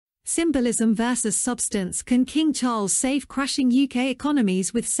Symbolism versus substance. Can King Charles save crashing UK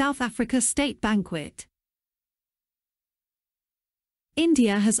economies with South Africa state banquet?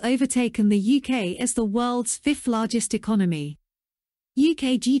 India has overtaken the UK as the world's fifth largest economy.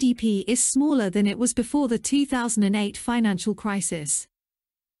 UK GDP is smaller than it was before the 2008 financial crisis,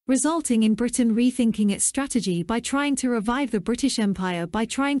 resulting in Britain rethinking its strategy by trying to revive the British Empire by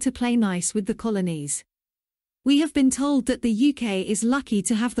trying to play nice with the colonies. We have been told that the UK is lucky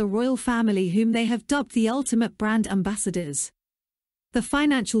to have the royal family, whom they have dubbed the ultimate brand ambassadors. The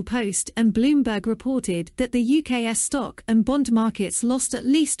Financial Post and Bloomberg reported that the UK's stock and bond markets lost at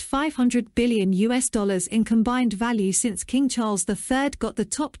least $500 billion in combined value since King Charles III got the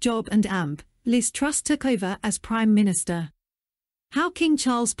top job and Liz Truss took over as Prime Minister. How King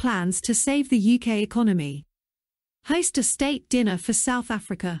Charles plans to save the UK economy. Host a state dinner for South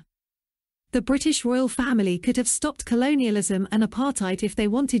Africa. The British royal family could have stopped colonialism and apartheid if they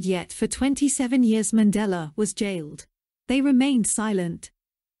wanted, yet for 27 years Mandela was jailed. They remained silent.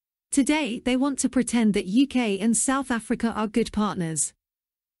 Today they want to pretend that UK and South Africa are good partners.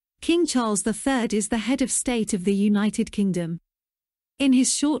 King Charles III is the head of state of the United Kingdom. In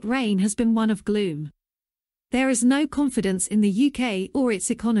his short reign has been one of gloom. There is no confidence in the UK or its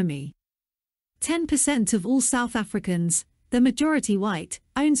economy. 10% of all South Africans, the majority white,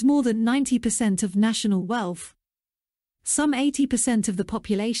 owns more than 90% of national wealth. Some 80% of the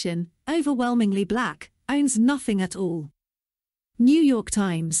population, overwhelmingly black, owns nothing at all. New York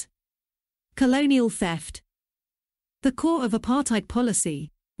Times. Colonial theft. The core of apartheid policy,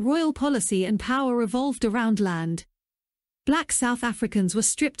 royal policy and power revolved around land. Black South Africans were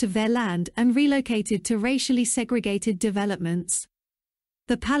stripped of their land and relocated to racially segregated developments.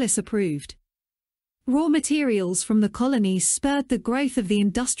 The palace approved. Raw materials from the colonies spurred the growth of the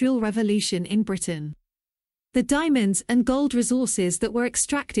Industrial Revolution in Britain. The diamonds and gold resources that were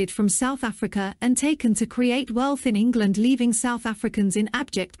extracted from South Africa and taken to create wealth in England, leaving South Africans in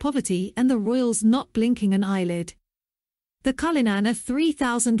abject poverty and the royals not blinking an eyelid. The Cullinan, a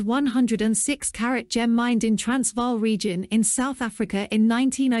 3,106-carat gem mined in Transvaal region in South Africa in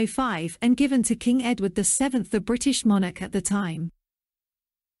 1905 and given to King Edward VII, the British monarch at the time.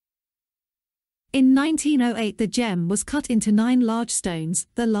 In 1908 the gem was cut into 9 large stones,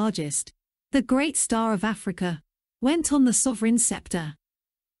 the largest, the Great Star of Africa, went on the sovereign scepter.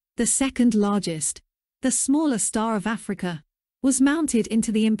 The second largest, the smaller Star of Africa, was mounted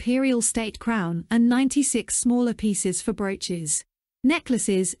into the imperial state crown, and 96 smaller pieces for brooches,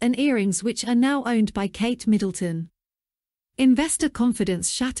 necklaces and earrings, which are now owned by Kate Middleton. Investor confidence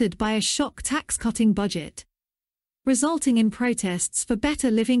shattered by a shock tax-cutting budget, resulting in protests for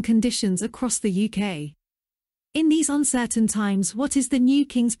better living conditions across the UK. In these uncertain times, what is the new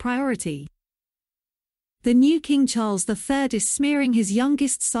king's priority? The new King Charles III is smearing his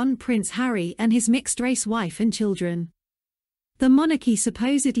youngest son Prince Harry and his mixed-race wife and children. The monarchy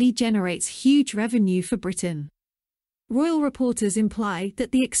supposedly generates huge revenue for Britain. Royal reporters imply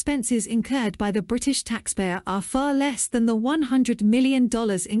that the expenses incurred by the British taxpayer are far less than the $100 million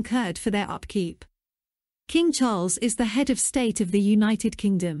incurred for their upkeep. King Charles is the head of state of the United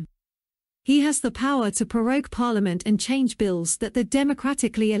Kingdom. He has the power to prorogue Parliament and change bills that the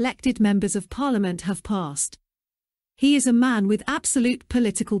democratically elected members of Parliament have passed. He is a man with absolute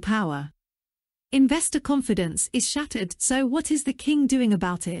political power. Investor confidence is shattered, so what is the king doing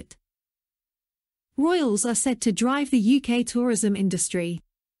about it? Royals are said to drive the UK tourism industry.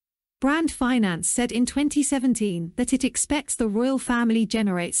 Brand Finance said in 2017 that it expects the royal family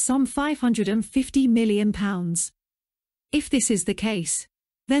generates some £550 million. If this is the case,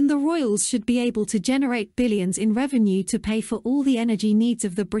 then the royals should be able to generate billions in revenue to pay for all the energy needs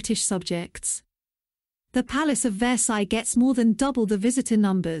of the British subjects. The Palace of Versailles gets more than double the visitor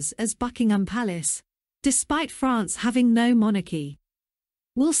numbers as Buckingham Palace, despite France having no monarchy.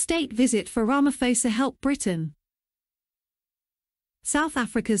 Will state visit for Ramaphosa help Britain? South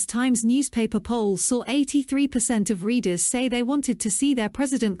Africa's Times newspaper poll saw 83% of readers say they wanted to see their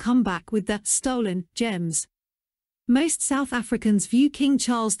president come back with the stolen gems. Most South Africans view King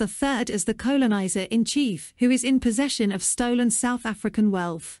Charles III as the colonizer-in-chief who is in possession of stolen South African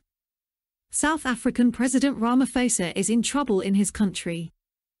wealth. South African President Ramaphosa is in trouble in his country.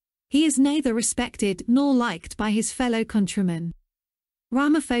 He is neither respected nor liked by his fellow countrymen.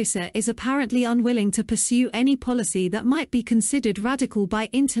 Ramaphosa is apparently unwilling to pursue any policy that might be considered radical by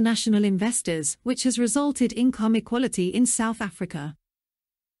international investors, which has resulted in income equality in South Africa.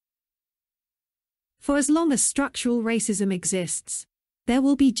 For as long as structural racism exists, there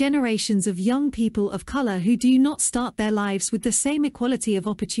will be generations of young people of color who do not start their lives with the same equality of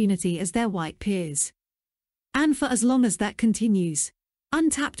opportunity as their white peers. And for as long as that continues,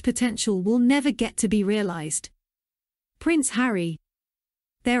 Untapped potential will never get to be realized. Prince Harry.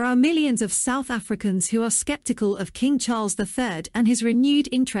 There are millions of South Africans who are skeptical of King Charles III and his renewed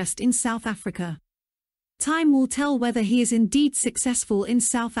interest in South Africa. Time will tell whether he is indeed successful in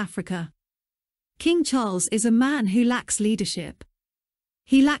South Africa. King Charles is a man who lacks leadership.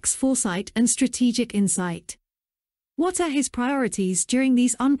 He lacks foresight and strategic insight. What are his priorities during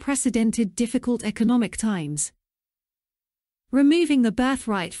these unprecedented difficult economic times? Removing the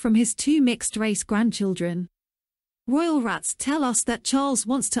birthright from his two mixed-race grandchildren. Royal rats tell us that Charles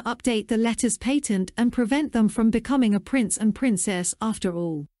wants to update the letters patent and prevent them from becoming a prince and princess after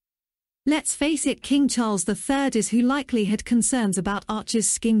all. Let's face it, King Charles III is who likely had concerns about Archer's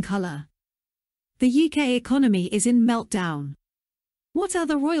skin colour. The UK economy is in meltdown. What are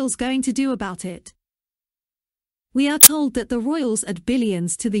the royals going to do about it? We are told that the royals add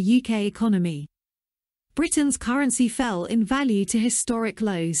billions to the UK economy. Britain's currency fell in value to historic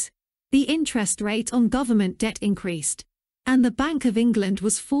lows. The interest rate on government debt increased, and the Bank of England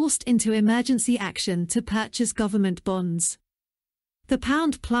was forced into emergency action to purchase government bonds. The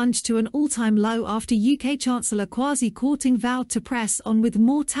pound plunged to an all-time low after UK Chancellor Kwasi Kwarteng vowed to press on with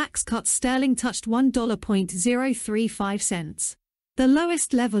more tax cuts. Sterling touched $1.035, the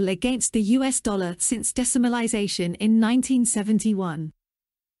lowest level against the US dollar since decimalization in 1971.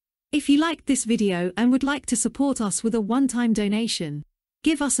 If you liked this video and would like to support us with a one-time donation,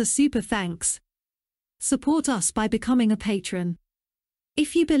 give us a super thanks. Support us by becoming a patron.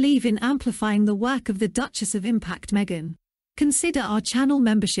 If you believe in amplifying the work of the Duchess of Impact Meghan, consider our channel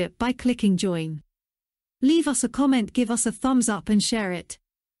membership by clicking join. Leave us a comment, give us a thumbs up and share it.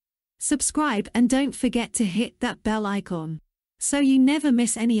 Subscribe and don't forget to hit that bell icon, so you never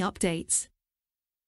miss any updates.